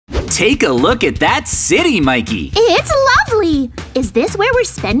Take a look at that city, Mikey. It's lovely. Is this where we're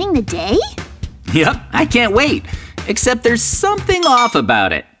spending the day? Yep, I can't wait. Except there's something off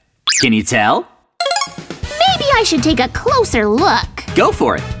about it. Can you tell? Maybe I should take a closer look. Go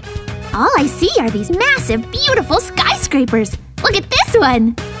for it. All I see are these massive, beautiful skyscrapers. Look at this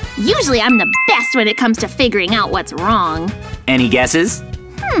one. Usually I'm the best when it comes to figuring out what's wrong. Any guesses?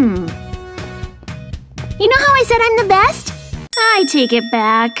 You know how I said I'm the best? I take it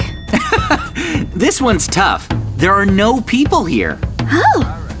back. This one's tough. There are no people here.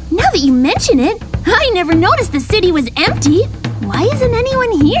 Oh, now that you mention it, I never noticed the city was empty. Why isn't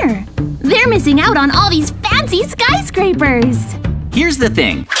anyone here? They're missing out on all these fancy skyscrapers. Here's the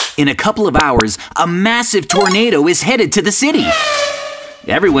thing. In a couple of hours, a massive tornado is headed to the city.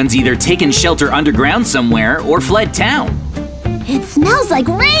 Everyone's either taken shelter underground somewhere or fled town. It smells like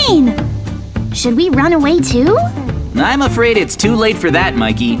rain. Should we run away too? I'm afraid it's too late for that,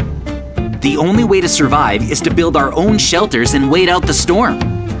 Mikey. The only way to survive is to build our own shelters and wait out the storm.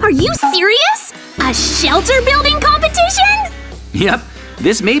 Are you serious? A shelter building competition? Yep,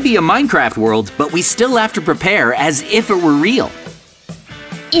 this may be a Minecraft world, but we still have to prepare as if it were real.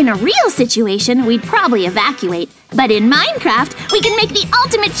 In a real situation, we'd probably evacuate. But in Minecraft, we can make the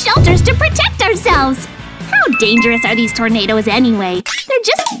ultimate shelters to protect ourselves. How dangerous are these tornadoes anyway? They're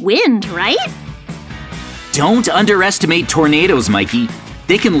just wind, right? Don't underestimate tornadoes, Mikey.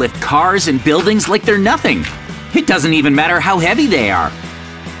 They can lift cars and buildings like they're nothing. It doesn't even matter how heavy they are.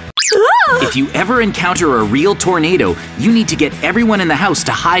 If you ever encounter a real tornado, you need to get everyone in the house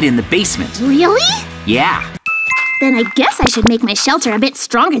to hide in the basement. Really? Yeah. Then I guess I should make my shelter a bit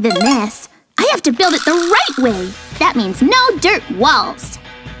stronger than this. I have to build it the right way. That means no dirt walls.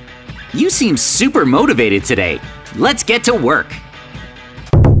 You seem super motivated today. Let's get to work.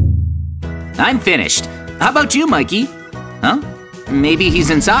 I'm finished. How about you, Mikey? Huh? Maybe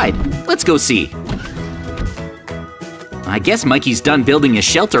he's inside. Let's go see. I guess Mikey's done building his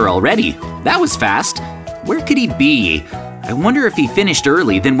shelter already. That was fast. Where could he be? I wonder if he finished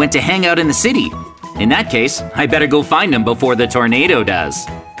early, then went to hang out in the city. In that case, I better go find him before the tornado does.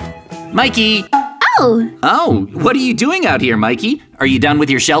 Mikey! Oh! Oh, what are you doing out here, Mikey? Are you done with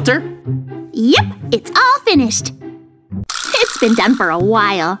your shelter? Yep, it's all finished. It's been done for a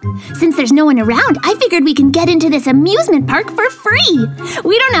while. Since there's no one around, I figured we can get into this amusement park for free.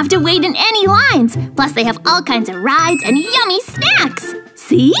 We don't have to wait in any lines. Plus, they have all kinds of rides and yummy snacks.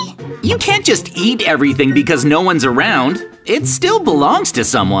 See? You can't just eat everything because no one's around. It still belongs to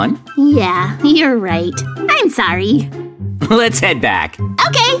someone. Yeah, you're right. I'm sorry. Let's head back.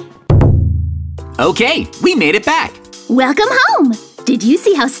 Okay. Okay, we made it back. Welcome home. Did you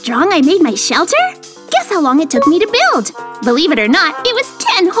see how strong I made my shelter? Guess how long it took me to build? Believe it or not, it was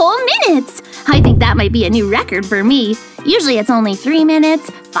 10 whole minutes. I think that might be a new record for me. Usually it's only 3 minutes,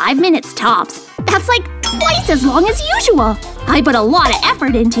 5 minutes tops. That's like twice as long as usual. I put a lot of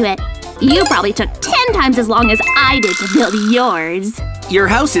effort into it. You probably took 10 times as long as I did to build yours. Your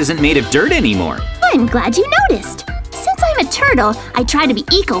house isn't made of dirt anymore. I'm glad you noticed. Since I'm a turtle, I try to be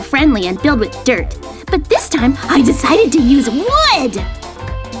eco-friendly and build with dirt. But this time, I decided to use wood.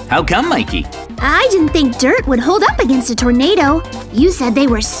 How come, Mikey? I didn't think dirt would hold up against a tornado. You said they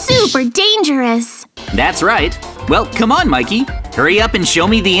were super dangerous. That's right. Well, come on, Mikey. Hurry up and show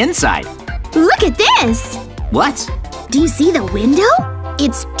me the inside. Look at this! What? Do you see the window?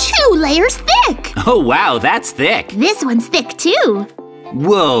 It's 2 layers thick! Oh, wow, that's thick. This one's thick too.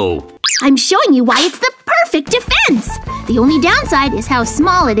 Whoa. I'm showing you why it's the perfect defense. The only downside is how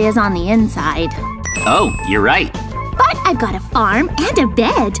small it is on the inside. Oh, you're right. But I've got a farm and a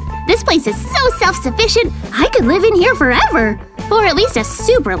bed. This place is so self-sufficient, I could live in here forever. Or at least a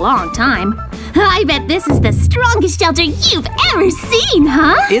super long time. I bet this is the strongest shelter you've ever seen,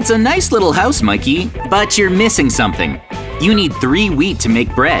 huh? It's a nice little house, Mikey, but you're missing something. You need 3 wheat to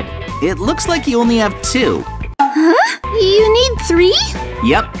make bread. It looks like you only have 2. Huh? You need 3?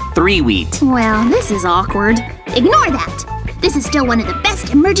 Yep, 3 wheat. Well, this is awkward. Ignore that. This is still one of the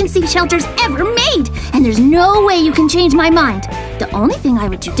best emergency shelters ever made, and there's no way you can change my mind. The only thing I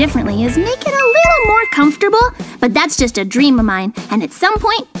would do differently is make it a little more comfortable, but that's just a dream of mine, and at some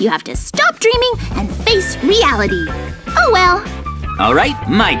point, you have to stop dreaming and face reality. Oh well. All right,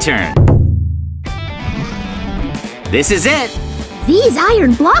 my turn. This is it. These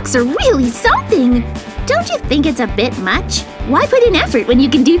iron blocks are really something. Don't you think it's a bit much? Why put in effort when you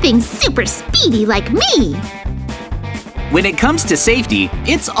can do things super speedy like me? When it comes to safety,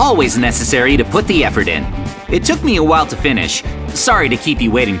 it's always necessary to put the effort in. It took me a while to finish. Sorry to keep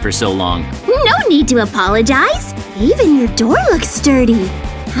you waiting for so long. No need to apologize. Even your door looks sturdy.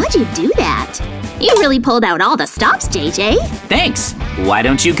 How'd you do that? You really pulled out all the stops, JJ. Thanks. Why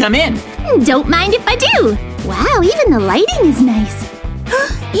don't you come in? Don't mind if I do. Wow, even the lighting is nice.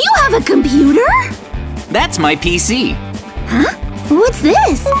 You have a computer? That's my PC. Huh? What's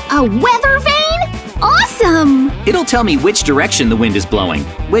this? A weather vane? Awesome! It'll tell me which direction the wind is blowing,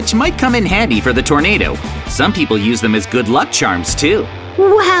 which might come in handy for the tornado. Some people use them as good luck charms, too.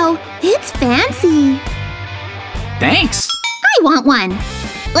 Wow, it's fancy. Thanks. I want one.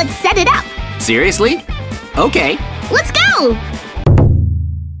 Let's set it up. Seriously? Okay. Let's go!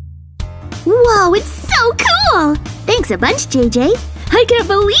 Whoa, it's so cool! Thanks a bunch, JJ. I can't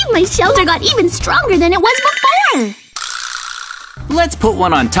believe my shelter got even stronger than it was before! Let's put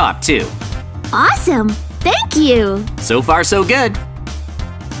one on top, too. Awesome! Thank you! So far, so good.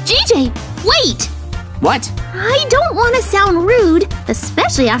 JJ, wait! What? I don't want to sound rude,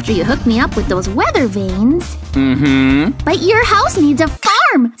 especially after you hooked me up with those weather vanes. But your house needs a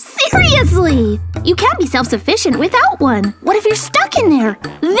farm! Seriously! You can't be self-sufficient without one. What if you're stuck in there?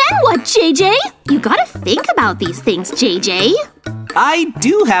 Then what, JJ? You gotta think about these things, JJ. I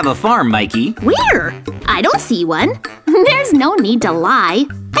do have a farm, Mikey. Where? I don't see one. There's no need to lie.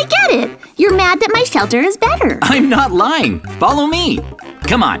 I get it. You're mad that my shelter is better. I'm not lying. Follow me.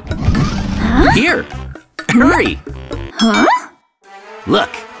 Come on. Huh? Here. Hurry. Huh? Look.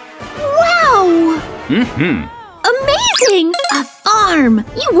 Wow! Amazing! A farm!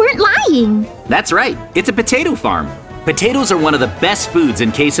 You weren't lying. That's right. It's a potato farm. Potatoes are one of the best foods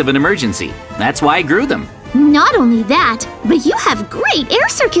in case of an emergency. That's why I grew them. Not only that, but you have great air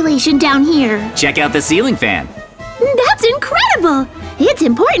circulation down here. Check out the ceiling fan. That's incredible! It's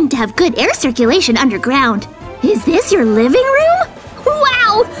important to have good air circulation underground. Is this your living room?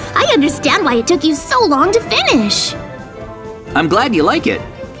 Wow! I understand why it took you so long to finish. I'm glad you like it.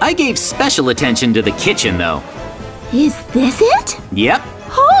 I gave special attention to the kitchen, though. Is this it? Yep.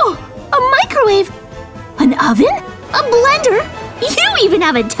 Oh! A microwave! An oven? A blender? You even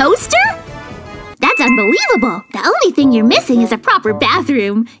have a toaster? That's unbelievable! The only thing you're missing is a proper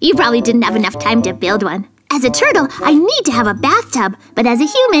bathroom. You probably didn't have enough time to build one. As a turtle, I need to have a bathtub, but as a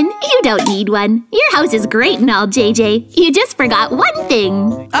human, you don't need one. Your house is great and all, JJ. You just forgot one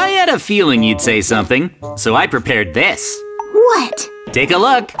thing. I had a feeling you'd say something, so I prepared this. What? Take a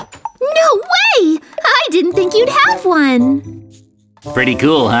look. No way! I didn't think you'd have one. Pretty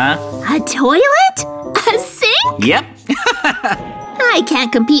cool, huh? A toilet? A sink? Yep. I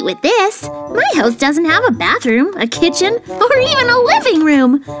can't compete with this. My house doesn't have a bathroom, a kitchen, or even a living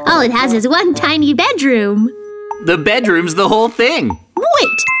room. All it has is one tiny bedroom. The bedroom's the whole thing.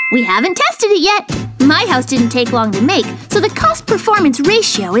 Wait, we haven't tested it yet. My house didn't take long to make, so the cost-performance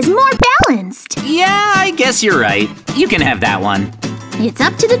ratio is more balanced. Yeah, I guess you're right. You can have that one. It's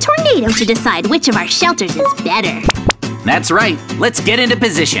up to the tornado to decide which of our shelters is better. That's right. Let's get into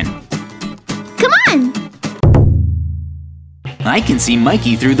position. Come on! I can see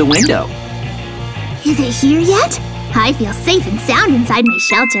Mikey through the window. Is it here yet? I feel safe and sound inside my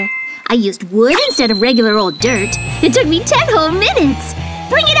shelter. I used wood instead of regular old dirt. It took me 10 whole minutes.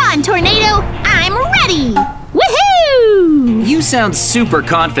 Bring it on, tornado! I'm ready! Woohoo! You sound super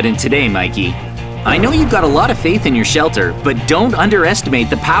confident today, Mikey. I know you've got a lot of faith in your shelter, but don't underestimate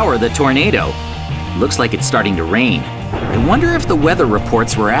the power of the tornado. Looks like it's starting to rain. I wonder if the weather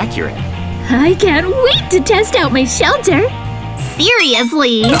reports were accurate. I can't wait to test out my shelter.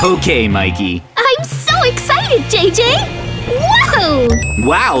 Seriously! Okay, Mikey. I'm so excited, JJ! Whoa!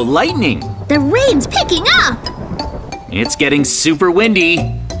 Wow, lightning! The rain's picking up! It's getting super windy.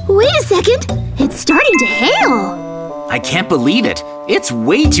 Wait a second! It's starting to hail! I can't believe it. It's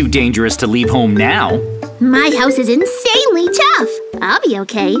way too dangerous to leave home now. My house is insanely tough. I'll be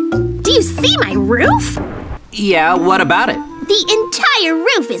okay. Do you see my roof? Yeah, what about it? The entire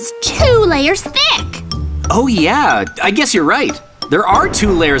roof is 2 layers thick! Oh yeah, I guess you're right. There are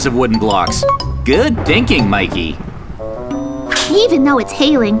 2 layers of wooden blocks. Good thinking, Mikey. Even though it's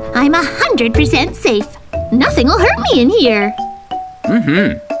hailing, I'm 100% safe. Nothing will hurt me in here.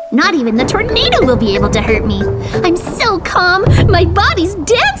 Not even the tornado will be able to hurt me. I'm so calm, my body's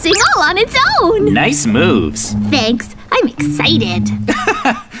dancing all on its own. Nice moves. Thanks, I'm excited.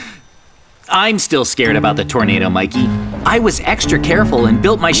 I'm still scared about the tornado, Mikey. I was extra careful and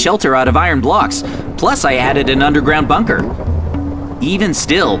built my shelter out of iron blocks. Plus, I added an underground bunker. Even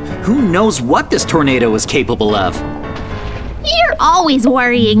still, who knows what this tornado is capable of? You're always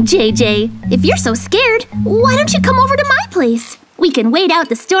worrying, JJ. If you're so scared, why don't you come over to my place? We can wait out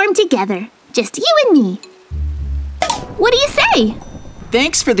the storm together. Just you and me. What do you say?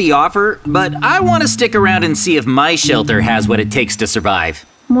 Thanks for the offer, but I want to stick around and see if my shelter has what it takes to survive.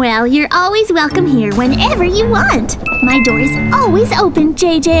 Well, you're always welcome here whenever you want. My door is always open,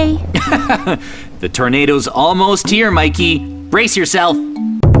 JJ. The tornado's almost here, Mikey. Brace yourself.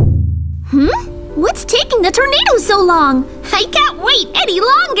 What's taking the tornado so long? I can't wait any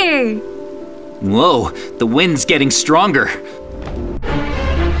longer. Whoa, the wind's getting stronger.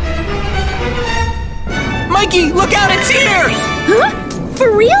 Mikey, look out, it's here! Huh?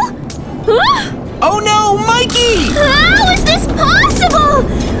 For real? Huh? Oh no, Mikey! How is this possible?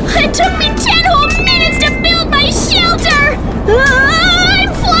 It took me 10 whole minutes to build my shelter!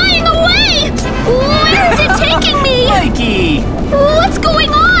 I'm flying away! Where is it taking me? Mikey! What's going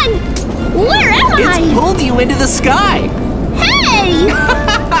on? Where am I? It's pulled you into the sky! Hey!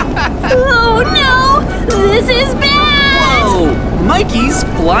 Oh no! This is bad! Whoa! Mikey's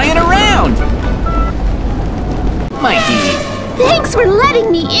flying around! Mikey! Thanks for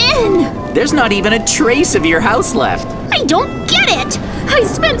letting me in! There's not even a trace of your house left. I don't get it! I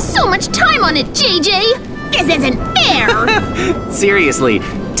spent so much time on it, JJ! This isn't fair! Seriously,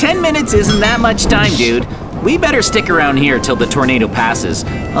 10 minutes isn't that much time, dude. We better stick around here till the tornado passes,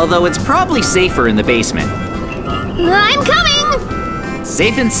 although it's probably safer in the basement. I'm coming!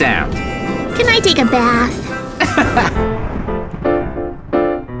 Safe and sound. Can I take a bath?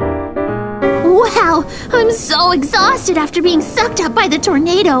 Wow, I'm so exhausted after being sucked up by the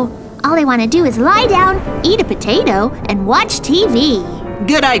tornado. All I want to do is lie down, eat a potato, and watch TV.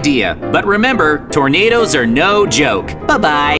 Good idea, but remember, tornadoes are no joke. Bye-bye.